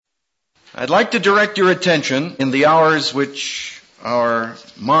I'd like to direct your attention in the hours which are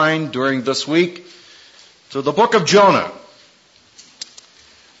mine during this week to the book of Jonah.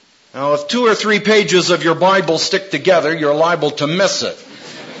 Now, if 2 or 3 pages of your Bible stick together, you're liable to miss it.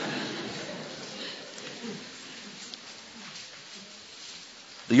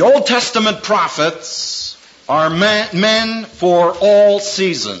 The Old Testament prophets are men for all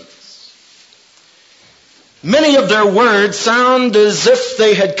seasons. Many of their words sound as if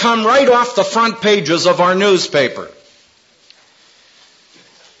they had come right off the front pages of our newspaper.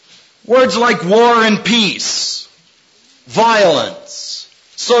 Words like war and peace, violence,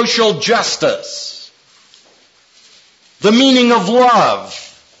 social justice, the meaning of love,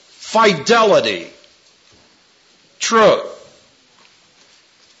 fidelity, truth.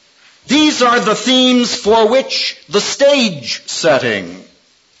 These are the themes for which the stage setting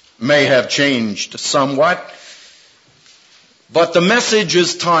may have changed somewhat, but the message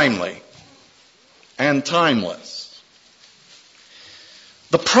is timely and timeless.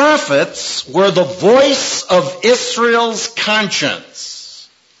 The prophets were the voice of Israel's conscience.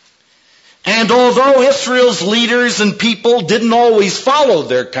 And although Israel's leaders and people didn't always follow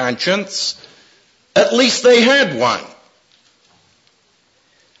their conscience, at least they had one.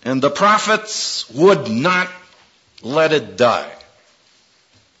 And the prophets would not let it die.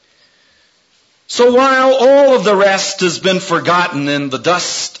 So while all of the rest has been forgotten in the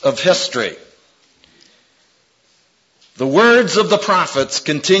dust of history, the words of the prophets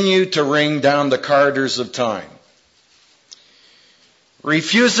continue to ring down the corridors of time,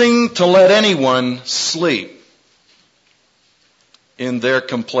 refusing to let anyone sleep in their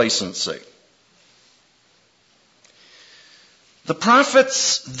complacency. The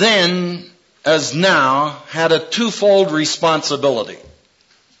prophets then, as now, had a twofold responsibility.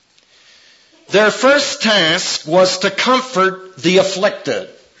 Their first task was to comfort the afflicted.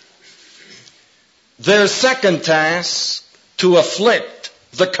 Their second task, to afflict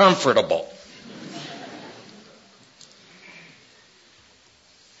the comfortable.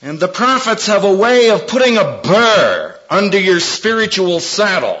 And the prophets have a way of putting a burr under your spiritual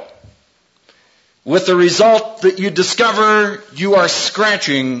saddle, with the result that you discover you are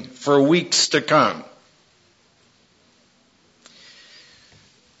scratching for weeks to come.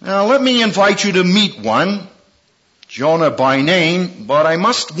 Now let me invite you to meet one, Jonah by name, but I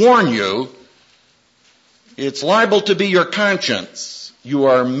must warn you, it's liable to be your conscience you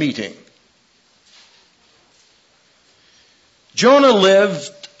are meeting. Jonah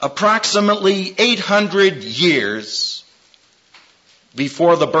lived approximately 800 years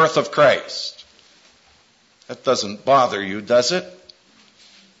before the birth of Christ. That doesn't bother you, does it?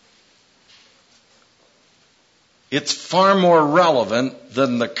 It's far more relevant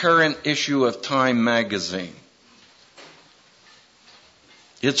than the current issue of Time magazine.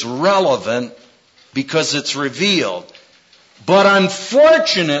 It's relevant because it's revealed. But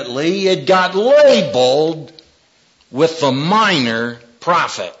unfortunately, it got labeled with the minor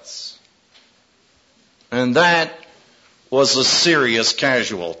prophets. And that was a serious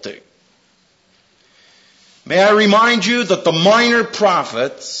casualty. May I remind you that the minor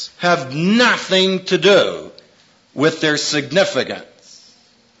prophets have nothing to do with their significance,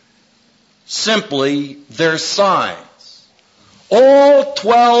 simply their size. All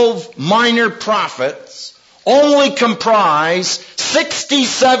 12 minor prophets only comprise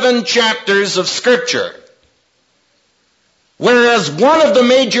 67 chapters of Scripture, whereas one of the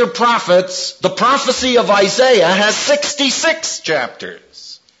major prophets, the prophecy of Isaiah, has 66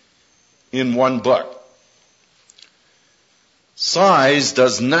 chapters in one book. Size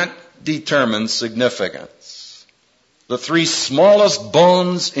does not determine significance. The 3 smallest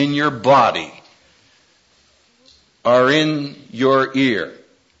bones in your body are in your ear.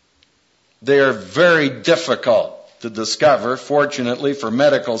 They are very difficult to discover. Fortunately for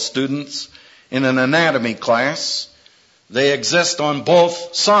medical students in an anatomy class, they exist on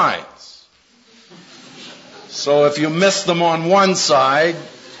both sides. So if you miss them on one side,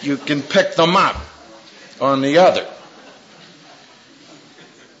 you can pick them up on the other.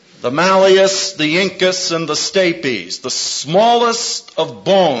 The malleus, the incus, and the stapes, the smallest of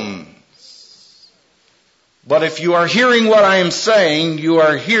bones. But if you are hearing what I am saying, you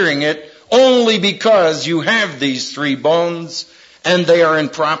are hearing it only because you have these 3 bones and they are in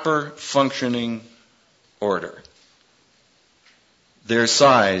proper functioning order. Their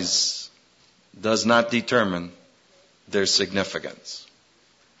size does not determine their significance.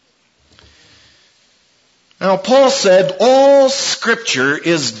 Now, Paul said, all Scripture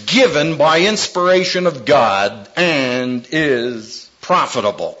is given by inspiration of God and is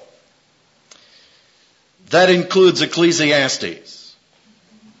profitable. That includes Ecclesiastes.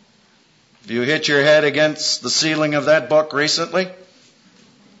 Have you hit your head against the ceiling of that book recently?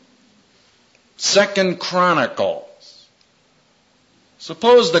 2 Chronicles.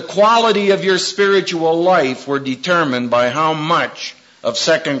 Suppose the quality of your spiritual life were determined by how much of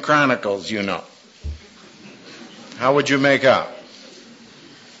 2 Chronicles you know. How would you make out?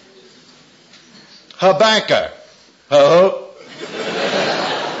 Habakkuk. Oh.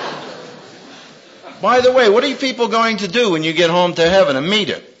 By the way, what are you people going to do when you get home to heaven and meet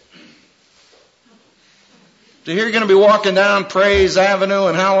him? So you're going to be walking down Praise Avenue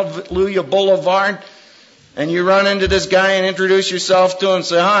and Hallelujah Boulevard, and you run into this guy and introduce yourself to him and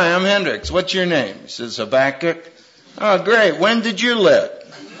say, "Hi, I'm Hendricks. What's your name?" He says, "Habakkuk." "Oh, great. When did you live?"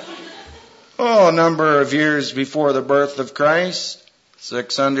 "Oh, a number of years before the birth of Christ.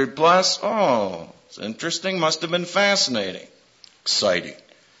 600 plus. "Oh, it's interesting. Must have been fascinating." "Exciting."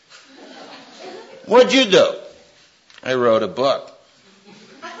 "What'd you do?" "I wrote a book."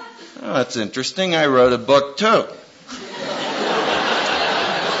 "Oh, that's interesting. I wrote a book too."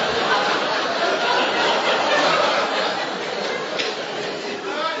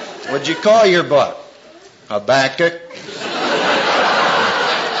 "What'd you call your book?" "Habakkuk."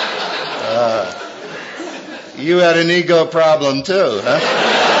 You had an ego problem too, huh?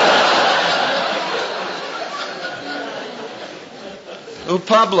 Who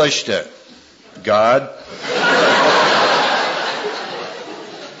published it? God.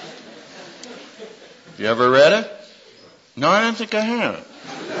 You ever read it? No, I don't think I have.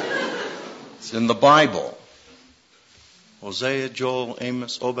 It's in the Bible. Hosea, Joel,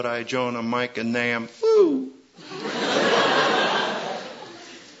 Amos, Obadiah, Jonah, Micah, Nahum. Woo!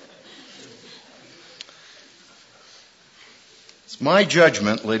 It's my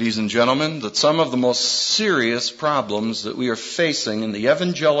judgment, ladies and gentlemen, that some of the most serious problems that we are facing in the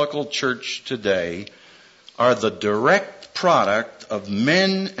evangelical church today are the direct product of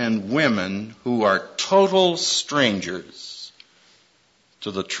men and women who are total strangers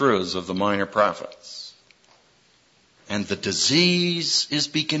to the truths of the minor prophets. And the disease is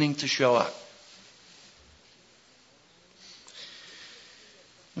beginning to show up.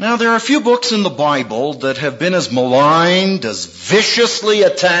 Now, there are a few books in the Bible that have been as maligned, as viciously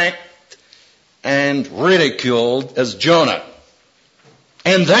attacked, and ridiculed as Jonah.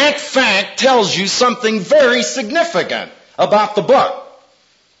 And that fact tells you something very significant about the book.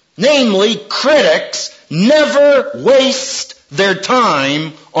 Namely, critics never waste their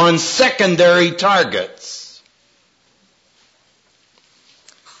time on secondary targets.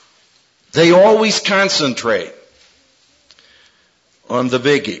 They always concentrate on the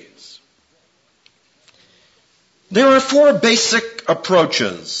biggies. There are 4 basic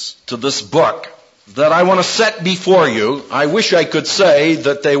approaches to this book that I want to set before you. I wish I could say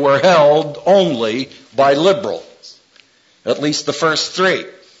that they were held only by liberals, at least the first 3.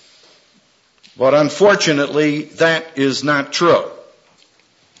 But unfortunately, that is not true.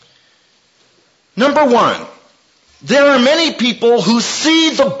 Number 1, there are many people who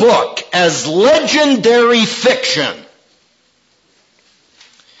see the book as legendary fiction.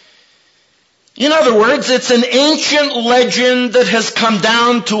 In other words, it's an ancient legend that has come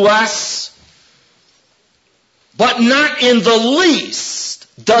down to us, but not in the least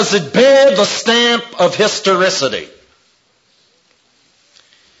does it bear the stamp of historicity.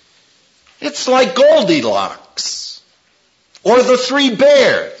 It's like Goldilocks or the 3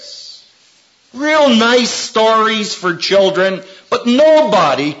 Bears. Real nice stories for children, but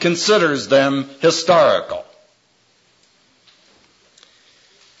nobody considers them historical.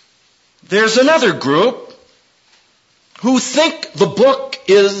 There's another group who think the book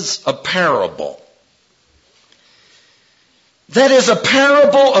is a parable. That is a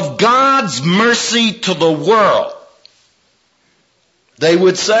parable of God's mercy to the world. They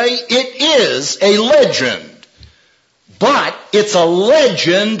would say it is a legend, but it's a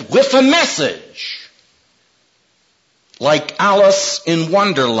legend with a message. Like Alice in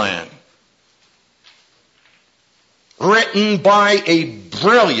Wonderland, written by a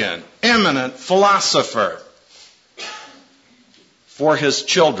brilliant, eminent philosopher for his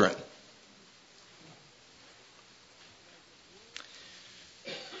children.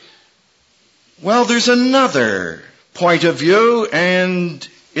 Well, there's another point of view, and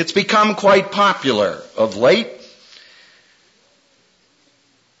it's become quite popular of late.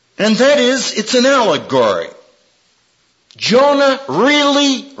 And that is, it's an allegory. Jonah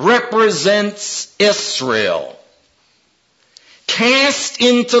really represents Israel, cast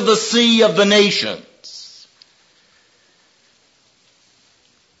into the sea of the nations.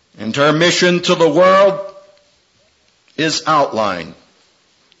 And her mission to the world is outlined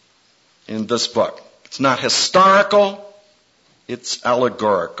in this book. It's not historical, it's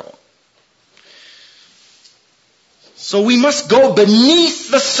allegorical. So we must go beneath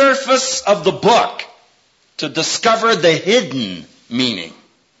the surface of the book to discover the hidden meaning.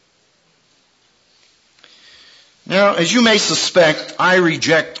 Now, as you may suspect, I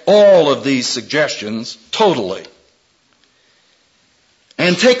reject all of these suggestions totally,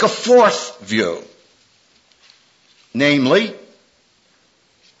 and take a fourth view. Namely,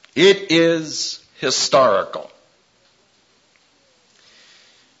 it is historical.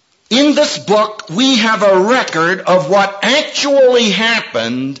 In this book, we have a record of what actually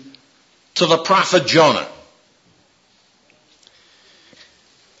happened to the prophet Jonah.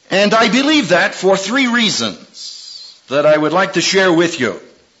 And I believe that for three reasons that I would like to share with you.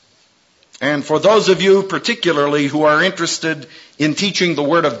 And for those of you particularly who are interested in teaching the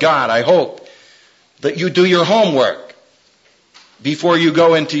Word of God, I hope that you do your homework before you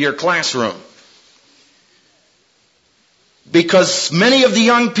go into your classroom. Because many of the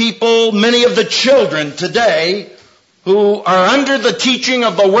young people, many of the children today who are under the teaching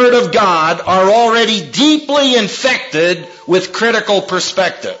of the Word of God are already deeply infected with critical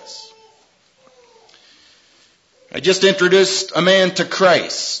perspectives. I just introduced a man to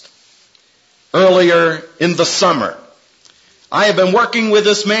Christ earlier in the summer. I have been working with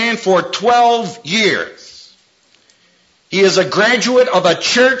this man for 12 years. He is a graduate of a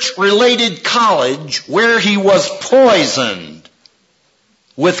church-related college where he was poisoned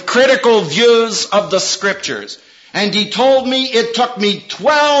with critical views of the Scriptures. And he told me it took me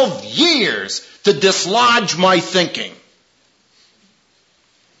 12 years to dislodge my thinking.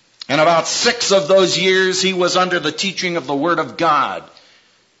 And about 6 of those years he was under the teaching of the Word of God.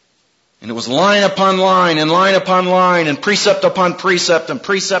 And it was line upon line and line upon line and precept upon precept and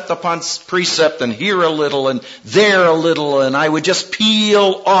precept upon precept and here a little and there a little, and I would just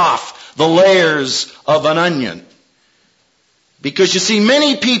peel off the layers of an onion. Because you see,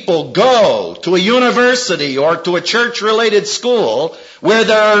 many people go to a university or to a church-related school where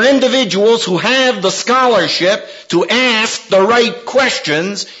there are individuals who have the scholarship to ask the right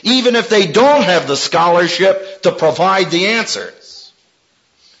questions, even if they don't have the scholarship to provide the answers.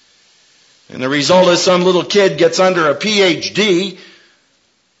 And the result is some little kid gets under a PhD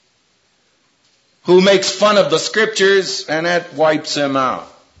who makes fun of the Scriptures, and that wipes him out.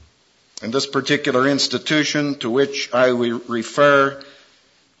 In this particular institution to which I refer,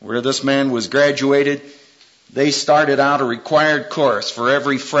 where this man was graduated, they started out a required course for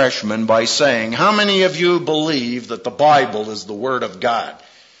every freshman by saying, how many of you believe that the Bible is the Word of God?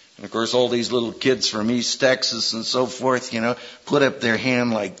 And of course all these little kids from East Texas and so forth, put up their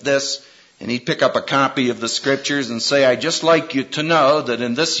hand like this, and he'd pick up a copy of the Scriptures and say, I'd just like you to know that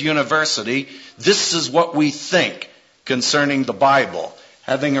in this university, this is what we think concerning the Bible.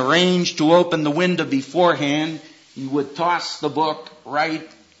 Having arranged to open the window beforehand, he would toss the book right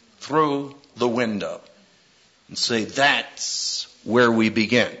through the window and say, that's where we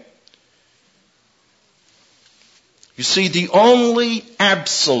begin. You see, the only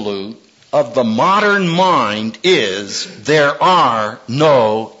absolute of the modern mind is there are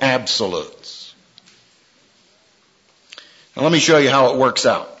no absolutes. Now let me show you how it works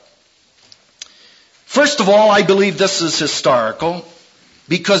out. First of all, I believe this is historical,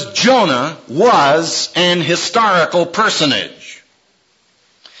 because Jonah was an historical personage.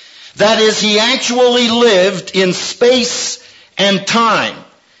 That is, he actually lived in space and time.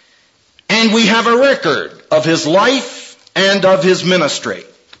 And we have a record of his life and of his ministry.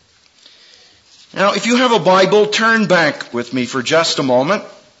 Now, if you have a Bible, turn back with me for just a moment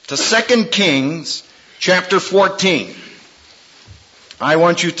to 2 Kings chapter 14. I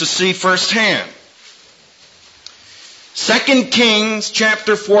want you to see firsthand. 2 Kings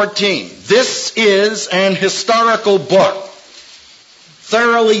chapter 14. This is an historical book,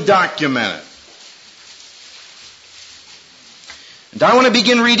 thoroughly documented. And I want to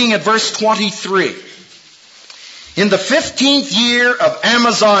begin reading at verse 23. In the 15th year of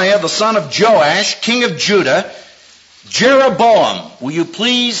Amaziah, the son of Joash, king of Judah, Jeroboam, will you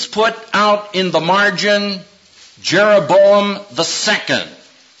please put out in the margin, Jeroboam the second.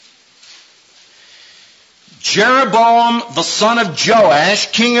 Jeroboam, the son of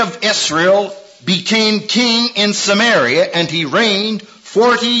Joash, king of Israel, became king in Samaria, and he reigned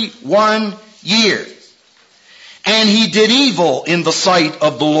 41 years. And he did evil in the sight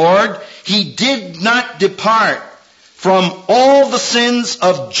of the Lord. He did not depart from all the sins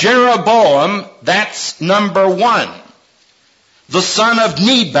of Jeroboam, that's number 1, the son of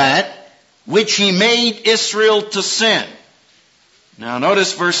Nebat, which he made Israel to sin. Now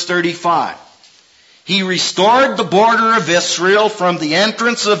notice verse 35. He restored the border of Israel from the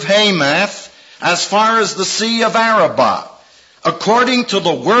entrance of Hamath as far as the sea of Arabah, according to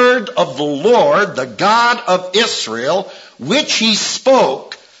the word of the Lord, the God of Israel, which he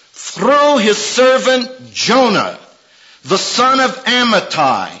spoke through his servant Jonah, the son of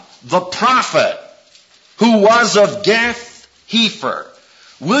Amittai, the prophet, who was of Gath-Hepher.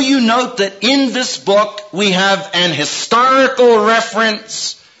 Will you note that in this book we have an historical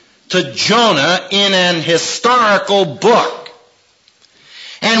reference to Jonah in an historical book?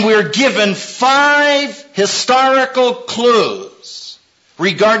 And we're given 5 historical clues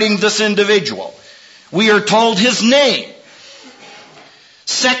regarding this individual. We are told his name.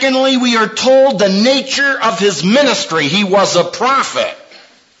 Secondly, we are told the nature of his ministry. He was a prophet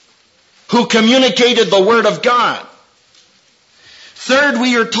who communicated the word of God. Third,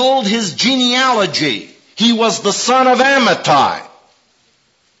 we are told his genealogy. He was the son of Amittai.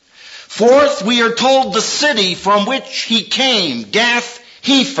 Fourth, we are told the city from which he came,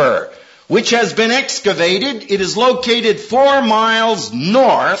 Gath-Hepher, which has been excavated. It is located 4 miles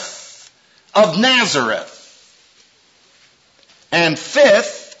north of Nazareth. And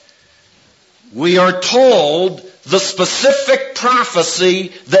fifth, we are told the specific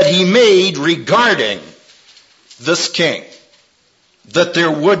prophecy that he made regarding this king, that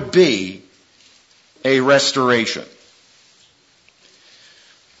there would be a restoration.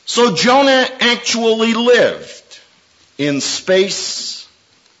 So Jonah actually lived in space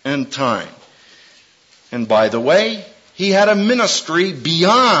and time. And by the way, he had a ministry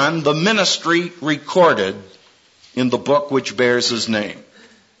beyond the ministry recorded in the book which bears his name.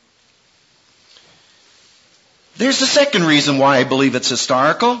 There's a second reason why I believe it's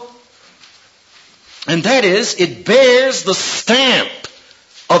historical, and that is it bears the stamp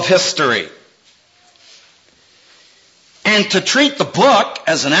of history. And to treat the book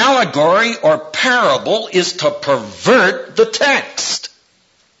as an allegory or parable is to pervert the text.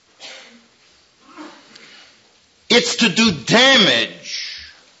 It's to do damage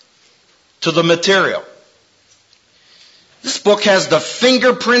to the material. This book has the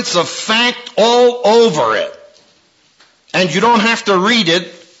fingerprints of fact all over it. And you don't have to read it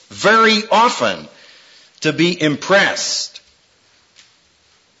very often to be impressed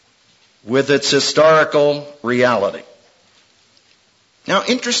with its historical reality. Now,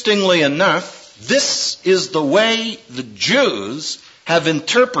 interestingly enough, this is the way the Jews have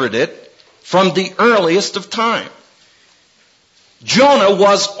interpreted it from the earliest of time. Jonah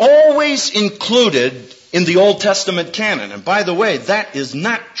was always included in the Old Testament canon. And by the way, that is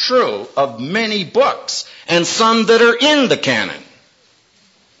not true of many books and some that are in the canon.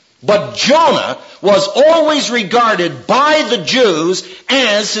 But Jonah was always regarded by the Jews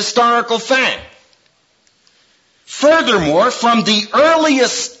as historical fact. Furthermore, from the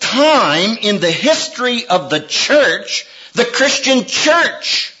earliest time in the history of the church, the Christian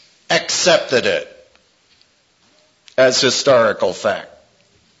church accepted it as historical fact.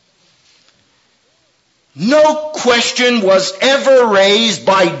 No question was ever raised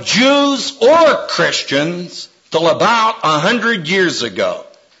by Jews or Christians till about 100 years ago.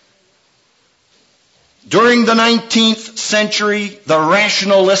 During the 19th century, the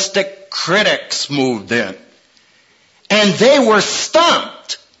rationalistic critics moved in. And they were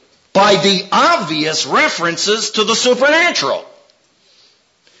stumped by the obvious references to the supernatural.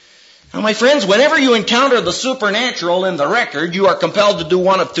 Now, my friends, whenever you encounter the supernatural in the record, you are compelled to do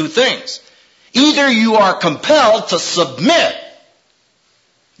one of two things. Either you are compelled to submit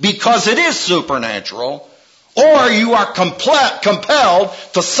because it is supernatural, or you are compelled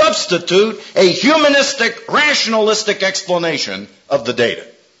to substitute a humanistic, rationalistic explanation of the data.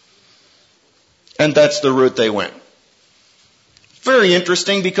 And that's the route they went. Very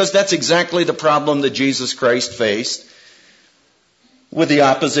interesting, because that's exactly the problem that Jesus Christ faced with the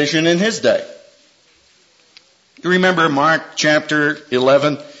opposition in his day. You remember Mark chapter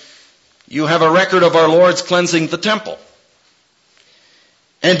 11? You have a record of our Lord's cleansing the temple.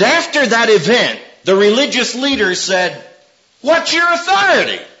 And after that event, the religious leaders said, "What's your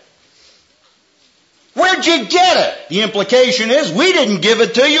authority? Where'd you get it?" The implication is, we didn't give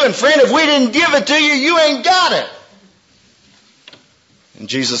it to you, and friend, if we didn't give it to you, you ain't got it. And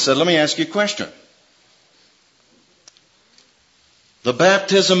Jesus said, let me ask you a question. The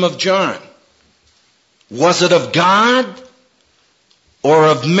baptism of John, was it of God or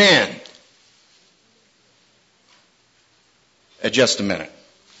of men? Just a minute.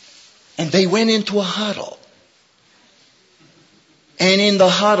 And they went into a huddle. And in the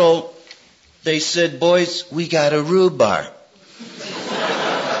huddle, they said, "Boys, we got a rhubarb."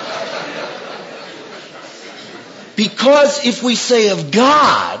 Because if we say of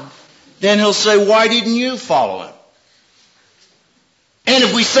God, then he'll say, "Why didn't you follow him?" And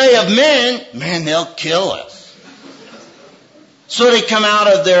if we say of men, "Man, they'll kill us." So they come out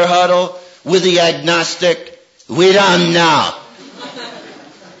of their huddle with the agnostic, we don't know.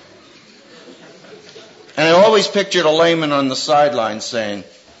 And I always pictured a layman on the sideline saying,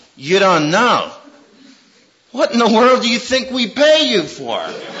 you don't know? What in the world do you think we pay you for?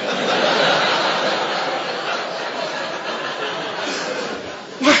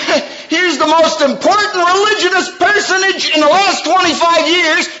 Here's the most important religious personage in the last 25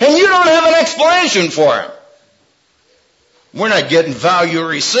 years, and you don't have an explanation for him. We're not getting value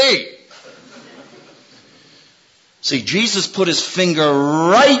receipt. See, Jesus put his finger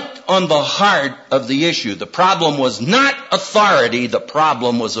right on the heart of the issue. The problem was not authority, the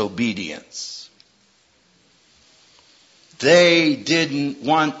problem was obedience. They didn't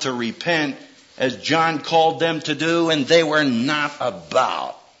want to repent as John called them to do, and they were not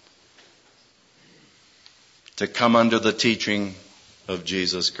about to come under the teaching of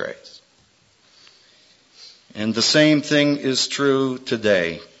Jesus Christ. And the same thing is true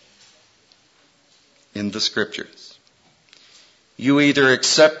today in the Scriptures. You either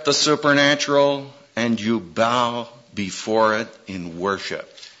accept the supernatural and you bow before it in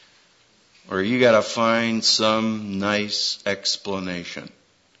worship, or you got to find some nice explanation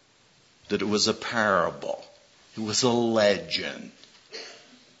that it was a parable, it was a legend,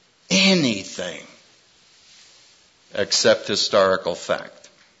 anything except historical fact.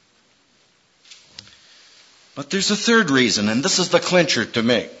 But there's a third reason, and this is the clincher to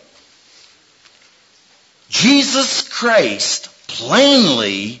me. Jesus Christ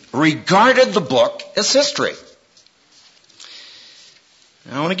plainly regarded the book as history.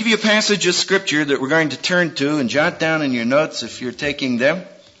 Now, I want to give you a passage of Scripture that we're going to turn to and jot down in your notes if you're taking them.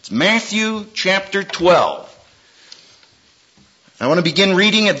 It's Matthew chapter 12. I want to begin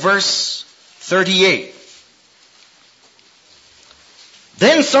reading at verse 38.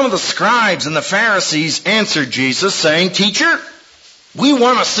 Then some of the scribes and the Pharisees answered Jesus, saying, Teacher, we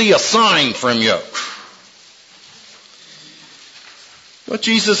want to see a sign from you. But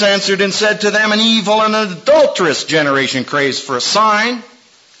Jesus answered and said to them, An evil and an adulterous generation craves for a sign,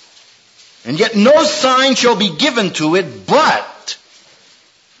 and yet no sign shall be given to it but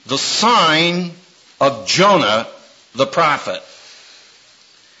the sign of Jonah the prophet.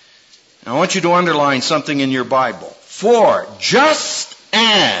 Now I want you to underline something in your Bible. For just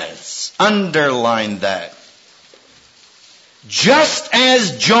as, underline that, just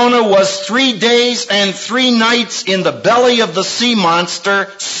as Jonah was 3 days and 3 nights in the belly of the sea monster,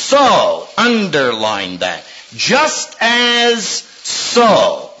 so, underline that, just as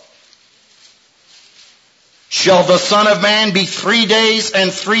so shall the Son of Man be 3 days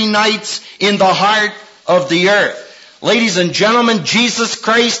and 3 nights in the heart of the earth. Ladies and gentlemen, Jesus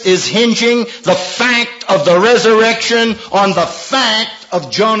Christ is hinging the fact of the resurrection on the fact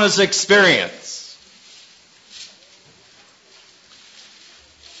of Jonah's experience.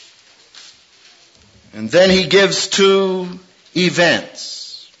 And then he gives 2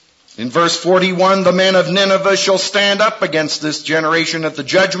 events. In verse 41, the men of Nineveh shall stand up against this generation at the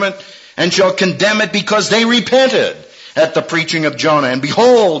judgment and shall condemn it because they repented at the preaching of Jonah. And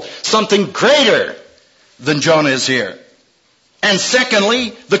behold, something greater than Jonah is here. And secondly,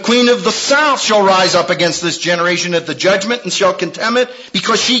 the queen of the south shall rise up against this generation at the judgment and shall condemn it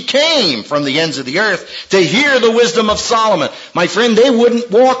because she came from the ends of the earth to hear the wisdom of Solomon. My friend, they wouldn't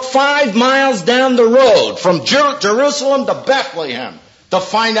walk 5 miles down the road from Jerusalem to Bethlehem to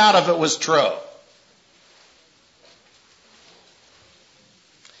find out if it was true.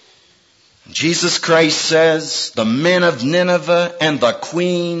 Jesus Christ says the men of Nineveh and the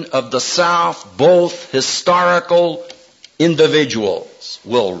queen of the south, both historical individuals,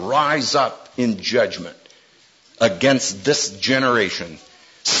 will rise up in judgment against this generation,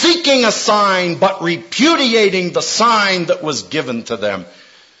 seeking a sign but repudiating the sign that was given to them,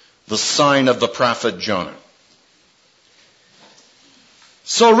 the sign of the prophet Jonah.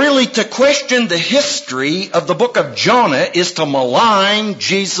 So really, to question the history of the book of Jonah is to malign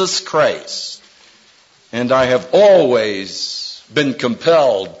Jesus Christ. And I have always been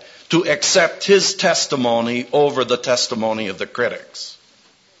compelled to accept his testimony over the testimony of the critics.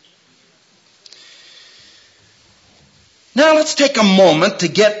 Now let's take a moment to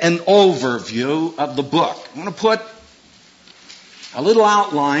get an overview of the book. I'm going to put a little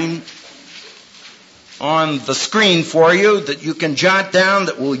outline on the screen for you that you can jot down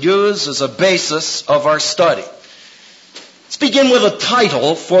that we'll use as a basis of our study. Let's begin with a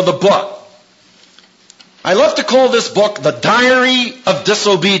title for the book. I love to call this book The Diary of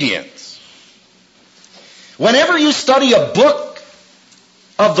Disobedience. Whenever you study a book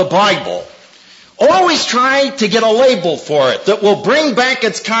of the Bible, always try to get a label for it that will bring back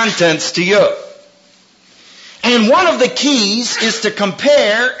its contents to you. And one of the keys is to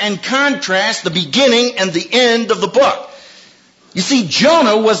compare and contrast the beginning and the end of the book. You see,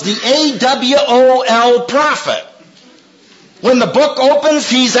 Jonah was the AWOL prophet. When the book opens,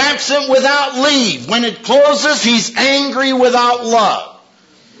 he's absent without leave. When it closes, he's angry without love.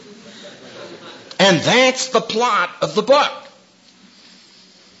 And that's the plot of the book.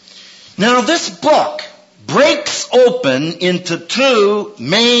 Now, this book breaks open into two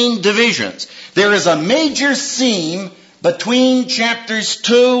main divisions. There is a major seam between chapters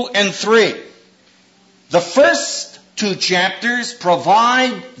 2 and 3. The first two chapters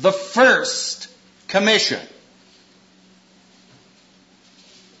provide the first commission.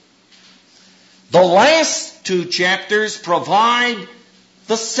 The last two chapters provide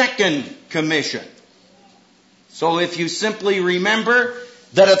the second commission. So if you simply remember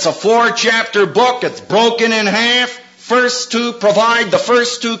that it's a 4-chapter book, it's broken in half. First two provide the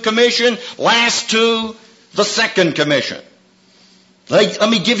first two commission, last two the second commission. Let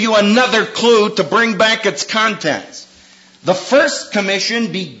me give you another clue to bring back its contents. The first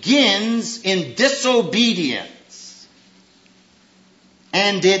commission begins in disobedience,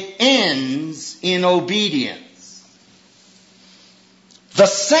 and it ends in obedience. The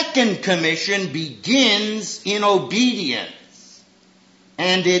second commission begins in obedience,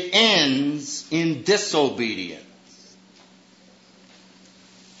 and it ends in disobedience.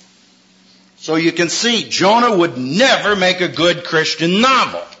 So you can see, Jonah would never make a good Christian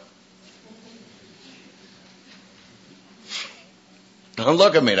novel. Don't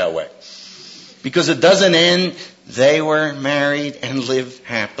look at me that way. Because it doesn't end, they were married and lived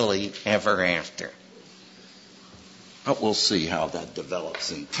happily ever after. But we'll see how that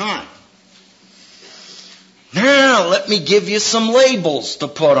develops in time. Now, let me give you some labels to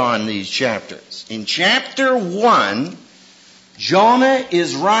put on these chapters. In chapter 1, Jonah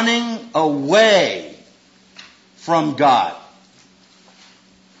is running away from God.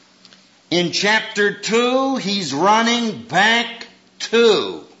 In chapter 2, he's running back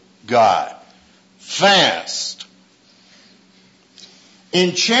to God. Fast.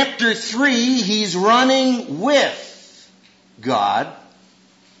 In chapter 3, he's running with God.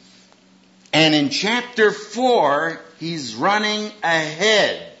 And in chapter 4, he's running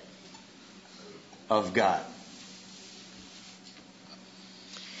ahead of God.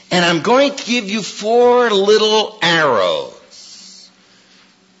 And I'm going to give you 4 little arrows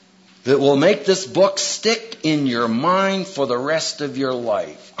that will make this book stick in your mind for the rest of your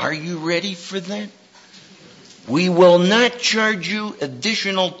life. Are you ready for that? We will not charge you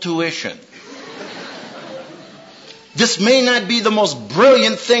additional tuition. This may not be the most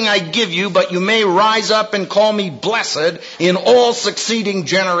brilliant thing I give you, but you may rise up and call me blessed in all succeeding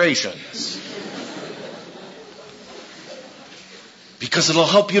generations. Because it'll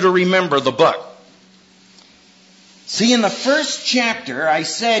help you to remember the book. See, in the first chapter, I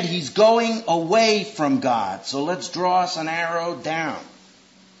said he's going away from God. So let's draw us an arrow down.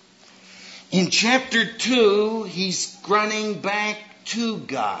 In chapter 2, he's running back to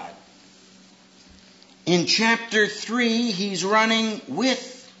God. In chapter 3, he's running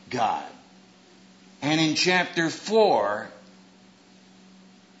with God. And in chapter 4,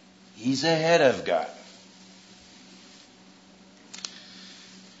 he's ahead of God.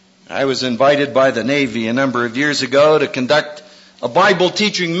 I was invited by the Navy a number of years ago to conduct a Bible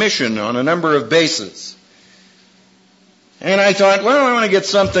teaching mission on a number of bases. And I thought, well, I want to get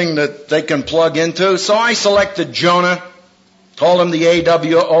something that they can plug into. So I selected Jonah, called him the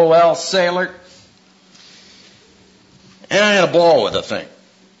AWOL sailor. And I had a ball with the thing.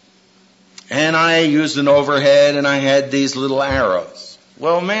 And I used an overhead and I had these little arrows.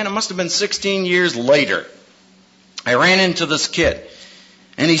 Well, man, it must have been 16 years later. I ran into this kid.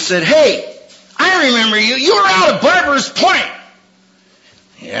 And he said, hey, I remember you. You were out at Barber's Point.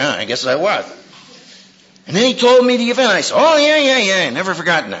 Yeah, I guess I was. And then he told me the event. I said, oh, yeah. Never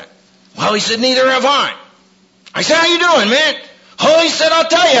forgotten that. Well, he said, neither have I. I said, how you doing, man? Oh, he said, I'll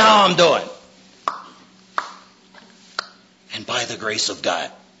tell you how I'm doing. And by the grace of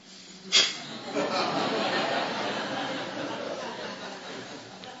God.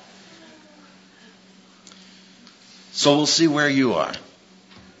 So we'll see where you are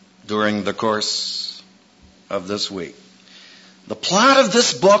during the course of this week. The plot of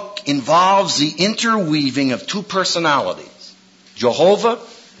this book involves the interweaving of 2 personalities, Jehovah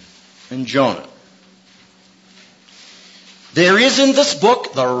and Jonah. There is in this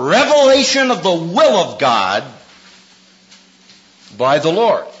book the revelation of the will of God by the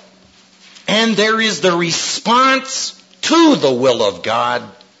Lord. And there is the response to the will of God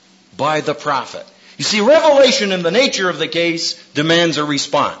by the prophet. You see, revelation in the nature of the case demands a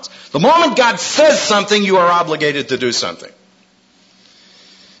response. The moment God says something, you are obligated to do something.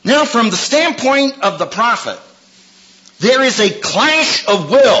 Now, from the standpoint of the prophet, there is a clash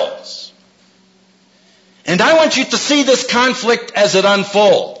of wills. And I want you to see this conflict as it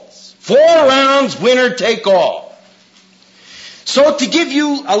unfolds. 4 rounds, winner take all. So to give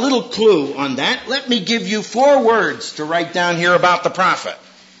you a little clue on that, let me give you 4 words to write down here about the prophet.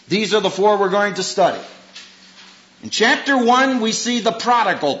 These are the 4 we're going to study. In chapter 1, we see the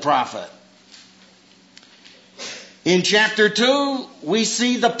prodigal prophet. In chapter 2, we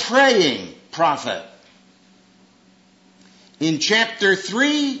see the praying prophet. In chapter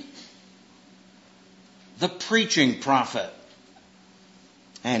 3, the preaching prophet.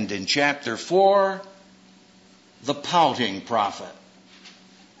 And in chapter 4, the pouting prophet.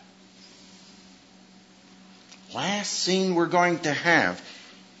 Last scene we're going to have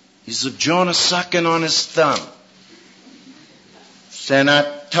is of Jonah sucking on his thumb. Saying, I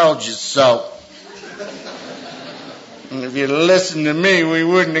told you so. And if you'd listened to me, we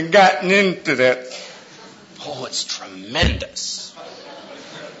wouldn't have gotten into that. Oh, it's tremendous.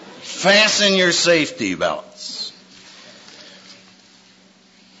 Fasten your safety belts.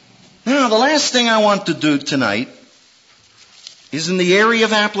 Now, the last thing I want to do tonight is in the area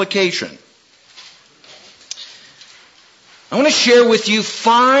of application. I want to share with you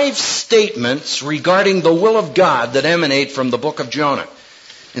 5 statements regarding the will of God that emanate from the book of Jonah.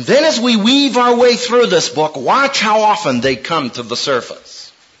 And then as we weave our way through this book, watch how often they come to the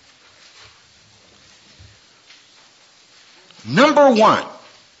surface. Number 1,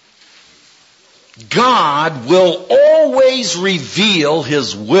 God will always reveal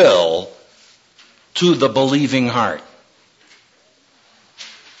His will to the believing heart.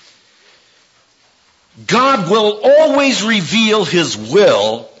 God will always reveal His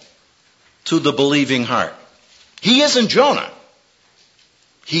will to the believing heart. He isn't Jonah.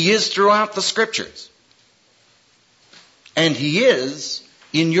 He is throughout the Scriptures. And He is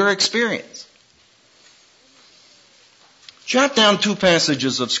in your experience. Jot down 2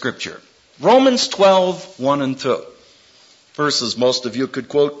 passages of Scripture. Romans 12, 1 and 2. Verses most of you could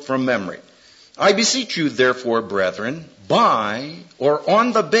quote from memory. I beseech you, therefore, brethren, by or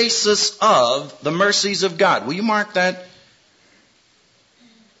on the basis of the mercies of God. Will you mark that?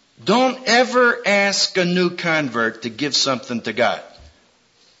 Don't ever ask a new convert to give something to God.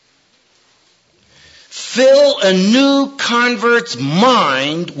 Fill a new convert's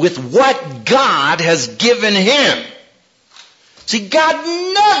mind with what God has given him. See, God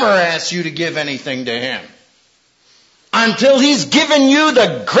never asks you to give anything to Him until He's given you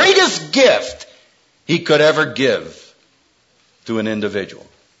the greatest gift He could ever give to an individual.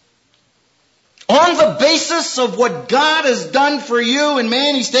 On the basis of what God has done for you, and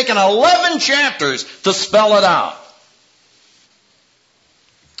man, He's taken 11 chapters to spell it out.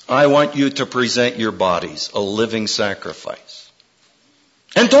 I want you to present your bodies a living sacrifice.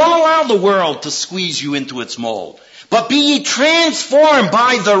 And don't allow the world to squeeze you into its mold. But be ye transformed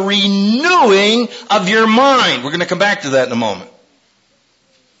by the renewing of your mind. We're going to come back to that in a moment.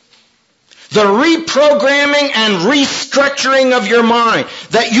 The reprogramming and restructuring of your mind,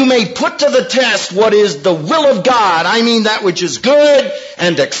 that you may put to the test what is the will of God. I mean that which is good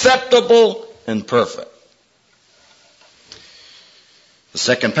and acceptable and perfect. The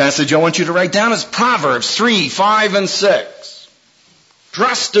second passage I want you to write down is Proverbs 3, 5, and 6.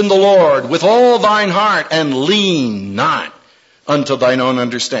 Trust in the Lord with all thine heart and lean not unto thine own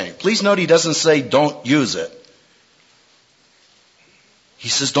understanding. Please note He doesn't say don't use it. He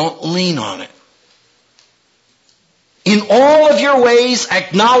says don't lean on it. In all of your ways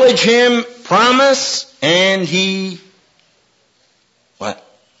acknowledge Him, promise, and He what?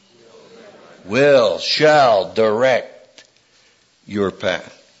 Shall direct your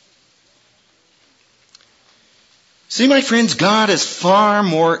path. See, my friends, God is far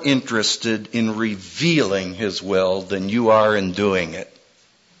more interested in revealing His will than you are in doing it.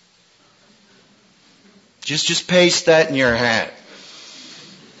 Just paste that in your hat.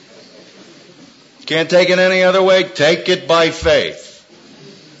 Can't take it any other way? Take it by faith.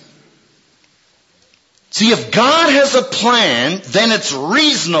 See, if God has a plan, then it's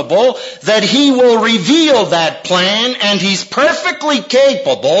reasonable that He will reveal that plan, and He's perfectly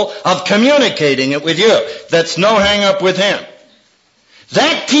capable of communicating it with you. That's no hang up with Him.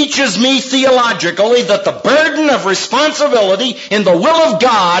 That teaches me theologically that the burden of responsibility in the will of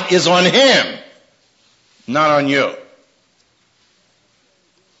God is on Him, not on you.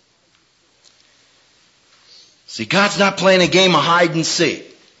 See, God's not playing a game of hide and seek.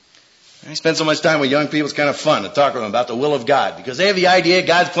 I spend so much time with young people, it's kind of fun to talk to them about the will of God, because they have the idea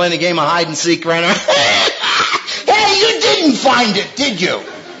God's playing a game of hide and seek right now. Hey, you didn't find it, did you?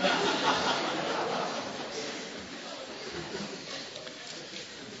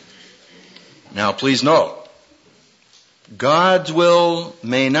 Now, please note, God's will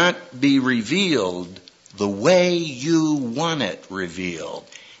may not be revealed the way you want it revealed,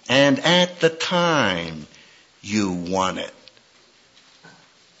 and at the time you want it.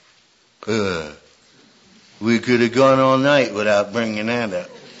 We could have gone all night without bringing that up.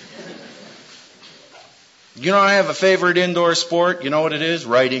 You know, I have a favorite indoor sport. You know what it is?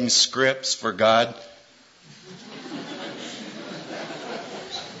 Writing scripts for God.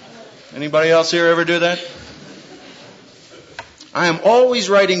 Anybody else here ever do that? I am always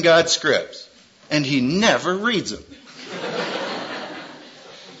writing God scripts, and He never reads them.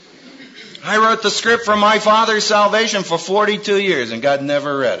 I wrote the script for my father's salvation for 42 years, and God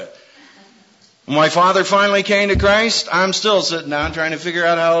never read it. When my father finally came to Christ, I'm still sitting down trying to figure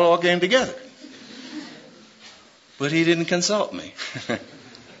out how it all came together. But He didn't consult me.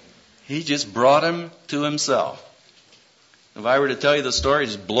 He just brought him to Himself. If I were to tell you the story,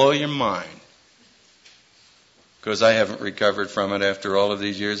 it'd just blow your mind. Because I haven't recovered from it after all of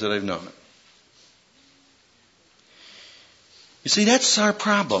these years that I've known it. You see, that's our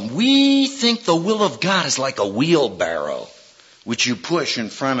problem. We think the will of God is like a wheelbarrow, which you push in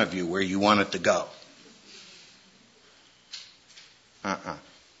front of you where you want it to go.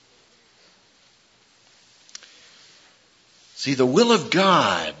 See, the will of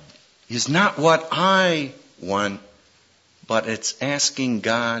God is not what I want, but it's asking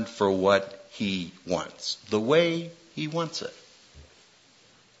God for what He wants, the way He wants it.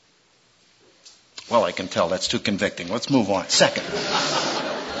 Well, I can tell that's too convicting. Let's move on. Second.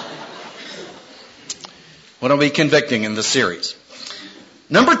 What'll be convicting in the series?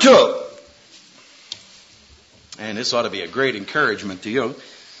 Number 2. And this ought to be a great encouragement to you.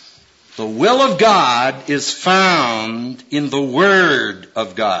 The will of God is found in the Word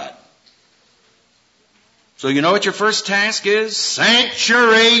of God. So you know what your first task is?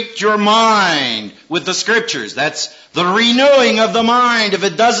 Saturate your mind with the Scriptures. That's the renewing of the mind. If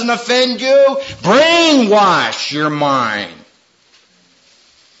it doesn't offend you, brainwash your mind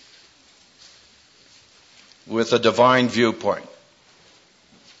with a divine viewpoint.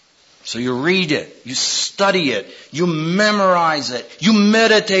 So you read it, you study it, you memorize it, you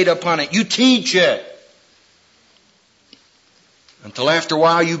meditate upon it, you teach it. Until after a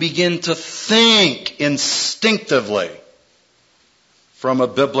while you begin to think instinctively from a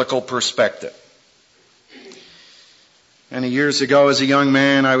biblical perspective. Many years ago as a young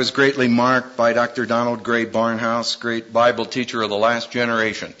man, I was greatly marked by Dr. Donald Gray Barnhouse, great Bible teacher of the last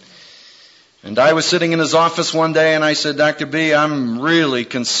generation. And I was sitting in his office one day and I said, Dr. B, I'm really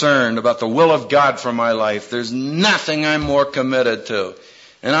concerned about the will of God for my life. There's nothing I'm more committed to.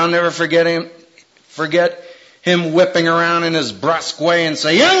 And I'll never forget him whipping around in his brusque way and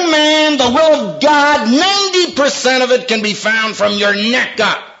say, young man, the will of God, 90% of it can be found from your neck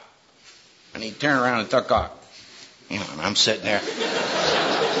up. And he turned around and took off. You know, and I'm sitting there.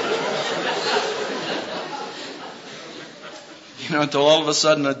 You know, until all of a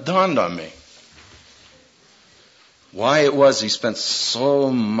sudden it dawned on me why it was he spent so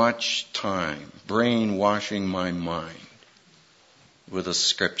much time brainwashing my mind with a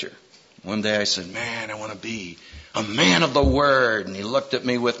Scripture. One day I said, man, I want to be a man of the Word. And he looked at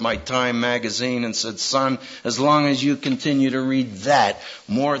me with my Time magazine and said, son, as long as you continue to read that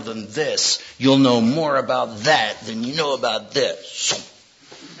more than this, you'll know more about that than you know about this.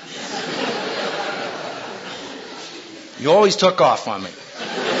 You always took off on me.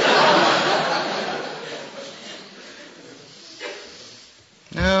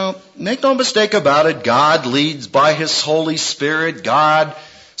 Now, make no mistake about it, God leads by His Holy Spirit. God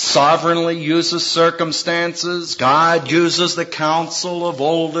sovereignly uses circumstances. God uses the counsel of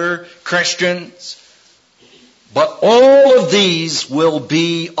older Christians. But all of these will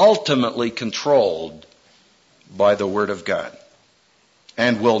be ultimately controlled by the Word of God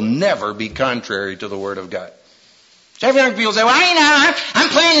and will never be contrary to the Word of God. So every young people say, well, you know, I'm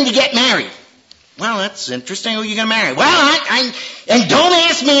planning to get married. Well, that's interesting. Who are you going to marry? Well, and don't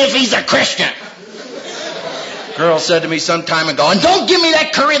ask me if he's a Christian. A girl said to me some time ago, and don't give me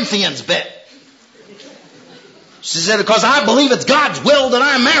that Corinthians bit. She said, because I believe it's God's will that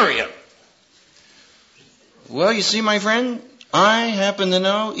I marry him. Well, you see, my friend, I happen to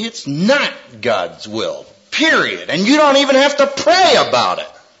know it's not God's will, period. And you don't even have to pray about it.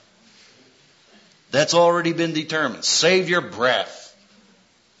 That's already been determined. Save your breath.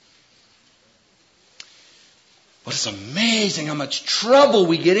 But it's amazing how much trouble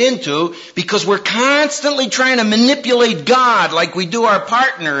we get into because we're constantly trying to manipulate God like we do our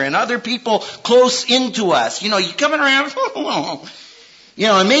partner and other people close into us. You're coming around,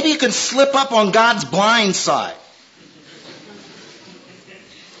 and maybe you can slip up on God's blind side.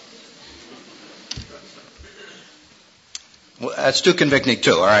 Well, that's too convicting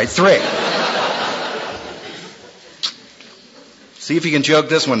too. All right, 3. See if you can choke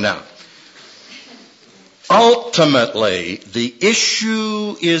this one down. Ultimately, the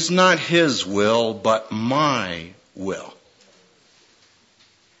issue is not his will, but my will.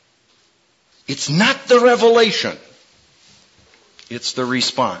 It's not the revelation. It's the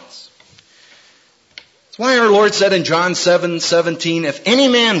response. That's why our Lord said in John 7:17, if any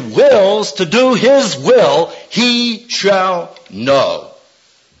man wills to do his will, he shall know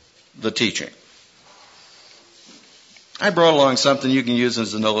the teaching. I brought along something you can use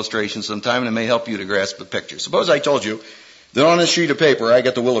as an illustration sometime, and it may help you to grasp the picture. Suppose I told you that on this sheet of paper, I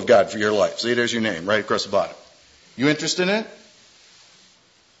got the will of God for your life. See, there's your name right across the bottom. You interested in it?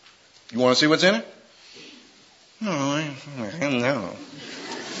 You want to see what's in it? No.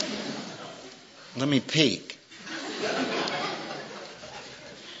 Let me peek.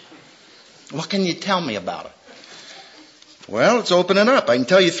 What can you tell me about it? Well, let's open it up. I can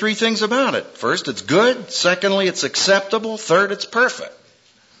tell you 3 things about it. First, it's good. Secondly, it's acceptable. Third, it's perfect.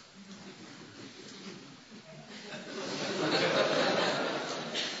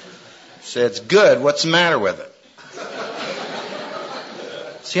 Say it's good. What's the matter with it?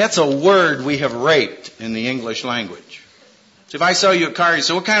 See, that's a word we have raped in the English language. So if I sell you a car, you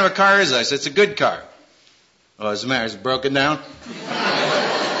say, what kind of a car is that? I say, it's a good car. Oh, what's the matter? Is it broken down?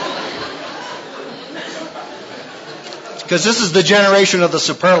 Because this is the generation of the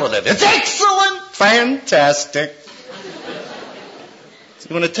superlative. It's excellent, fantastic.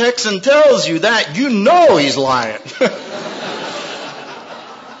 See, when a Texan tells you that, you know he's lying.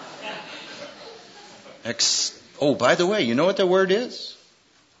 By the way, you know what that word is?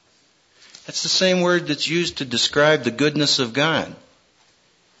 That's the same word that's used to describe the goodness of God.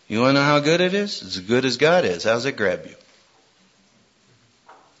 You want to know how good it is? It's as good as God is. How's it grab you?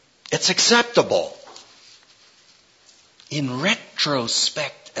 It's acceptable. In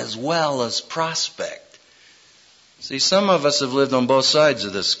retrospect as well as prospect. See, some of us have lived on both sides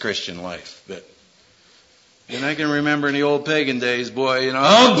of this Christian life. And I can remember in the old pagan days, boy,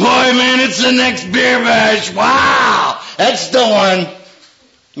 oh boy, man, it's the next beer bash. Wow, that's the one.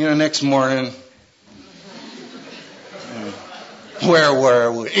 Next morning, where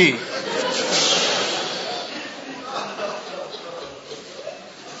were we?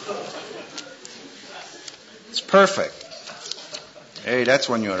 It's perfect. Hey, that's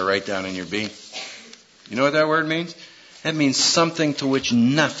one you ought to write down in your B. You know what that word means? That means something to which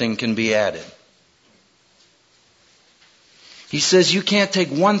nothing can be added. He says you can't take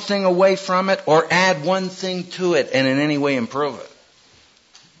one thing away from it or add one thing to it and in any way improve it.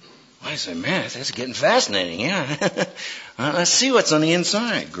 I say, man, that's getting fascinating, yeah. Let's see what's on the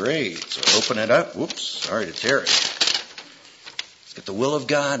inside. Great. So open it up. Whoops, sorry to tear it. It's got the will of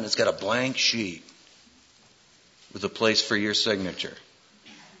God and it's got a blank sheet with a place for your signature.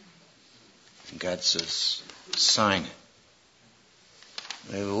 And God says, sign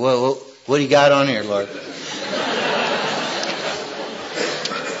it. Well, what do you got on here, Lord?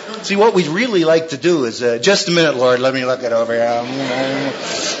 See, what we'd really like to do is, just a minute, Lord, let me look it over here.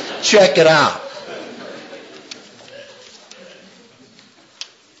 Check it out.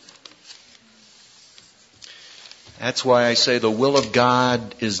 That's why I say the will of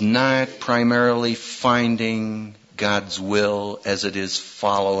God is not primarily finding God's will as it is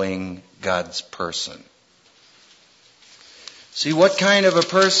following God's person. See, what kind of a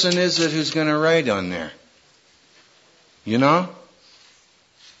person is it who's going to write on there? You know?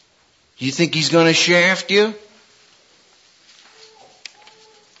 You think he's going to shaft you?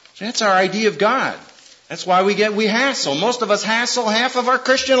 That's our idea of God. That's why we hassle. Most of us hassle half of our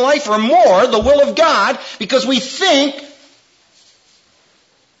Christian life or more, the will of God, because we think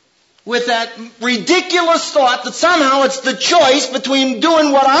with that ridiculous thought that somehow it's the choice between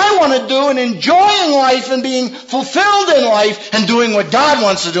doing what I want to do and enjoying life and being fulfilled in life and doing what God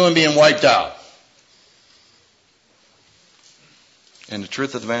wants to do and being wiped out. And the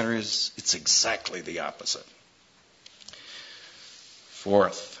truth of the matter is, it's exactly the opposite.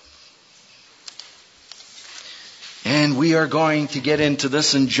 Fourth, and we are going to get into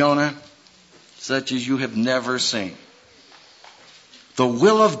this in Jonah, such as you have never seen. The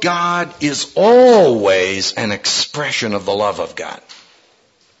will of God is always an expression of the love of God.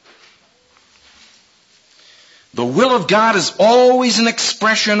 The will of God is always an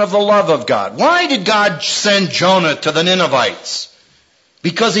expression of the love of God. Why did God send Jonah to the Ninevites?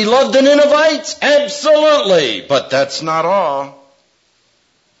 Because he loved the Ninevites? Absolutely. But that's not all.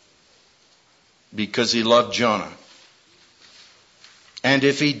 Because he loved Jonah. And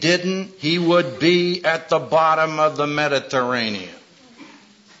if he didn't, he would be at the bottom of the Mediterranean.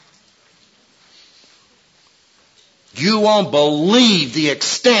 You won't believe the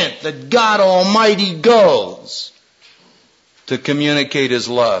extent that God Almighty goes to communicate his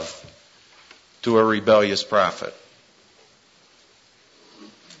love to a rebellious prophet.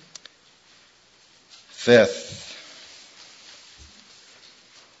 Fifth,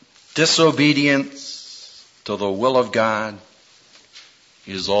 disobedience to the will of God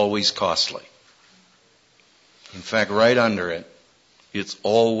is always costly. In fact, right under it, it's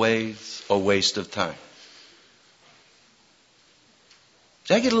always a waste of time.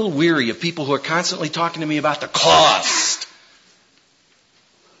 I get a little weary of people who are constantly talking to me about the cost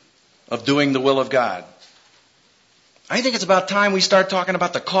of doing the will of God. I think it's about time we start talking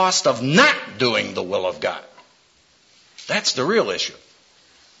about the cost of not doing the will of God. That's the real issue.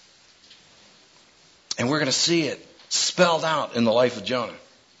 And we're going to see it spelled out in the life of Jonah.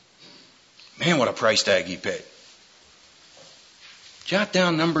 Man, what a price tag he paid. Jot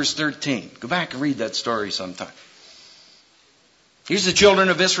down Numbers 13. Go back and read that story sometime. Here's the children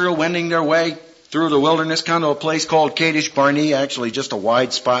of Israel wending their way through the wilderness, come to a place called Kadesh Barnea, actually just a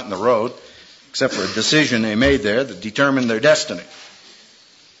wide spot in the road, except for a decision they made there that determined their destiny.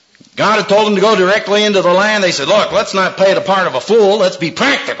 God had told them to go directly into the land. They said, look, let's not play the part of a fool. Let's be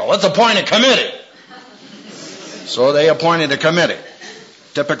practical. Let's appoint a committee. So they appointed a committee.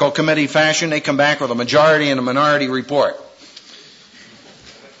 Typical committee fashion, they come back with a majority and a minority report.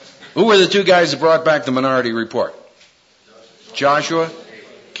 Who were the two guys that brought back the minority report? Joshua,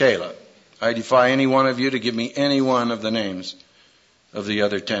 Caleb. I defy any one of you to give me any one of the names of the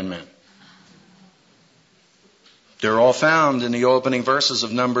other 10 men. They're all found in the opening verses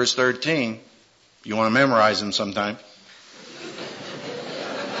of Numbers 13. You want to memorize them sometime.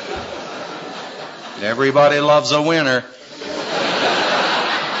 Everybody loves a winner.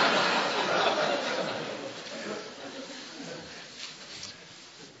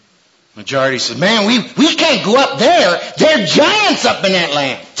 Majority said, man, we can't go up there. There are giants up in that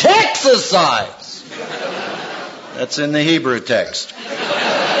land. Texas size. That's in the Hebrew text.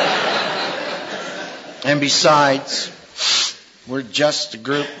 And besides, we're just a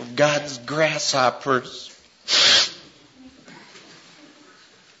group of God's grasshoppers.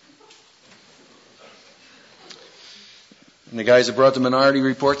 And the guys that brought the minority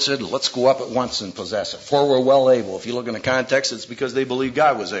report said, let's go up at once and possess it. For we're well able. If you look in the context, it's because they believed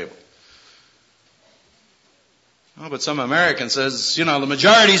God was able. Oh, but some American says, the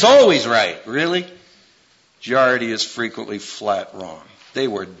majority's always right. Really? Majority is frequently flat wrong. They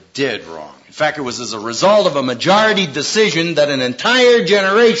were dead wrong. In fact, it was as a result of a majority decision that an entire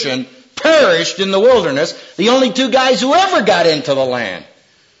generation perished in the wilderness. The only two guys who ever got into the land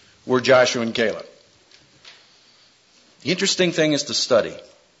were Joshua and Caleb. The interesting thing is to study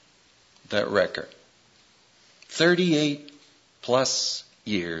that record. 38 plus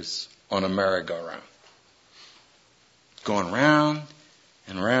years on a merry-go-round. Going round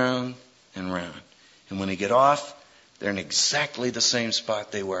and round and round. And when they get off, they're in exactly the same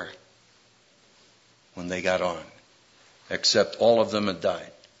spot they were when they got on. Except all of them had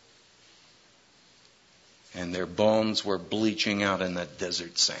died. And their bones were bleaching out in the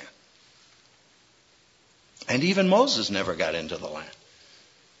desert sand. And even Moses never got into the land.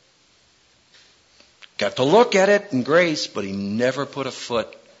 Got to look at it in grace, but he never put a foot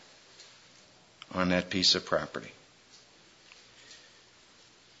on that piece of property.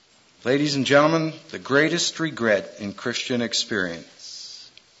 Ladies and gentlemen, the greatest regret in Christian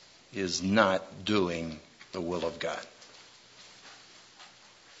experience is not doing the will of God.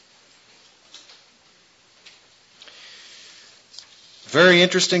 Very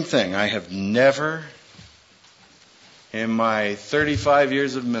interesting thing. I have never, in my 35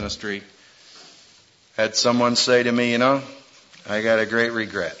 years of ministry, had someone say to me, I got a great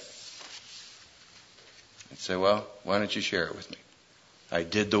regret. I'd say, well, why don't you share it with me? I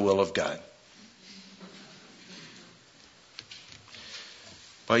did the will of God.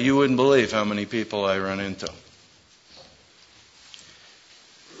 But you wouldn't believe how many people I run into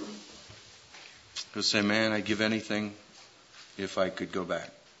who say, man, I'd give anything if I could go back.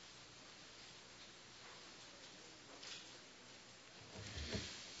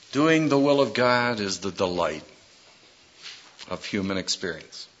 Doing the will of God is the delight of human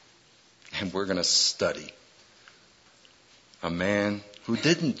experience. And we're going to study a man who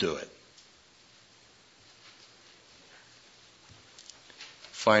didn't do it.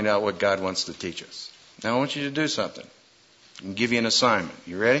 find out what God wants to teach us. Now I want you to do something. I'll give you an assignment.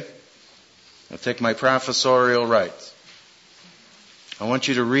 You ready? I'll take my professorial rights. I want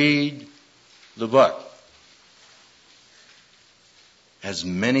you to read the book as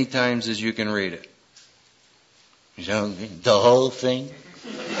many times as you can read it. You know, the whole thing.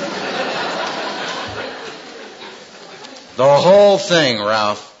 The whole thing,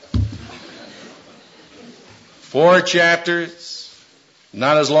 Ralph. 4 chapters,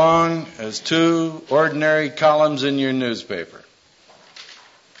 not as long as 2 ordinary columns in your newspaper.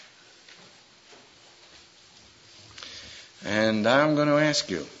 And I'm going to ask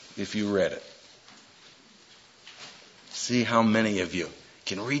you if you read it. See how many of you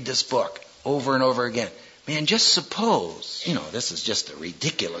can read this book over and over again. Man, just suppose, this is just a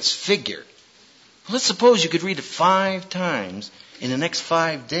ridiculous figure. Let's suppose you could read it 5 times in the next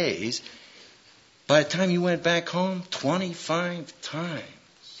 5 days. By the time you went back home, 25 times.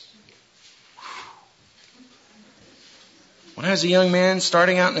 When I was a young man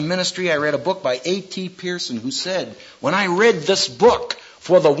starting out in the ministry, I read a book by A.T. Pierson who said, when I read this book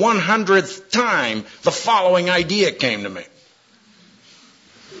for the 100th time, the following idea came to me.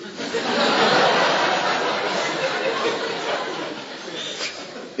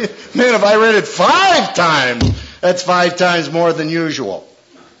 Man, if I read it 5 times, that's 5 times more than usual.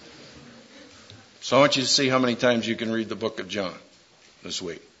 So I want you to see how many times you can read the book of John this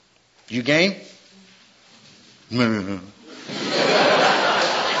week. You game?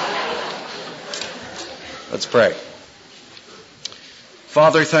 Let's pray.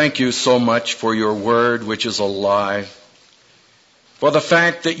 Father, thank you so much for your word, which is alive, for the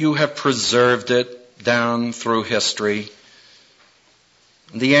fact that you have preserved it down through history.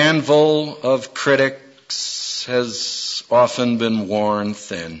 The anvil of critics has often been worn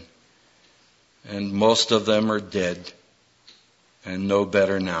thin, and most of them are dead and no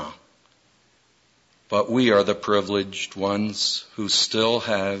better now. But we are the privileged ones who still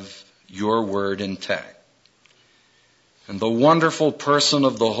have your word intact. And the wonderful person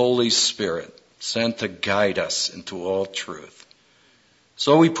of the Holy Spirit sent to guide us into all truth.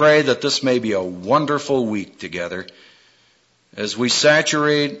 So we pray that this may be a wonderful week together as we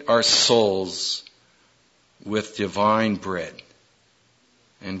saturate our souls with divine bread.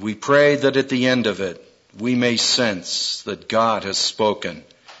 And we pray that at the end of it, we may sense that God has spoken.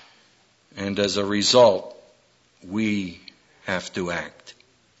 And as a result, we have to act.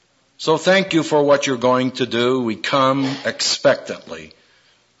 So thank you for what you're going to do. We come expectantly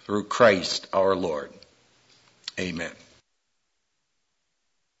through Christ our Lord. Amen.